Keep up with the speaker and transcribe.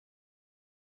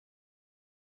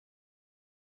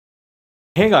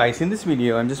Hey guys, in this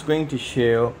video I'm just going to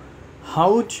show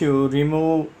how to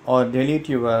remove or delete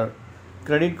your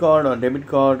credit card or debit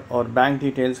card or bank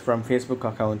details from Facebook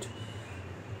account.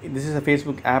 This is a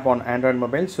Facebook app on Android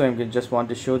mobile, so I just want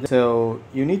to show this. So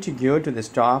you need to go to this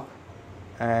top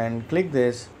and click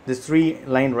this three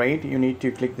line right. You need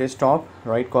to click this top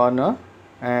right corner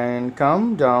and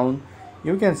come down.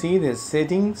 You can see this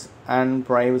settings and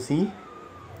privacy.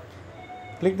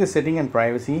 Click the setting and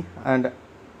privacy and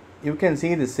you can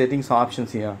see the settings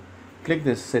options here. Click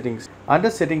this settings.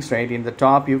 Under settings, right in the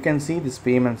top, you can see this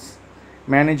payments.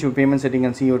 Manage your payment setting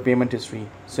and see your payment history.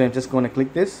 So I'm just going to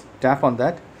click this, tap on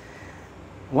that.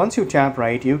 Once you tap,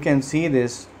 right, you can see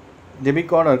this debit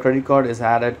card or credit card is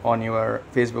added on your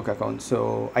Facebook account.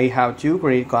 So I have two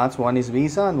credit cards, one is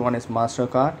Visa and one is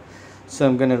MasterCard. So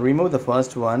I'm going to remove the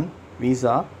first one,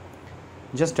 Visa.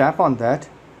 Just tap on that.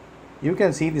 You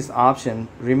can see this option,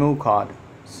 remove card.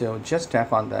 So just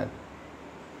tap on that.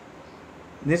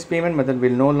 This payment method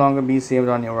will no longer be saved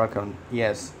on your account.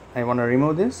 Yes, I want to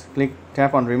remove this.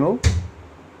 Tap on remove.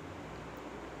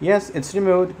 Yes, it's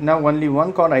removed. Now only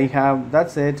one card I have.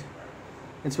 That's it.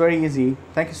 It's very easy.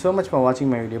 Thank you so much for watching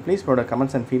my video. Please put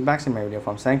comments and feedbacks in my video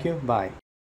forms. Thank you. Bye.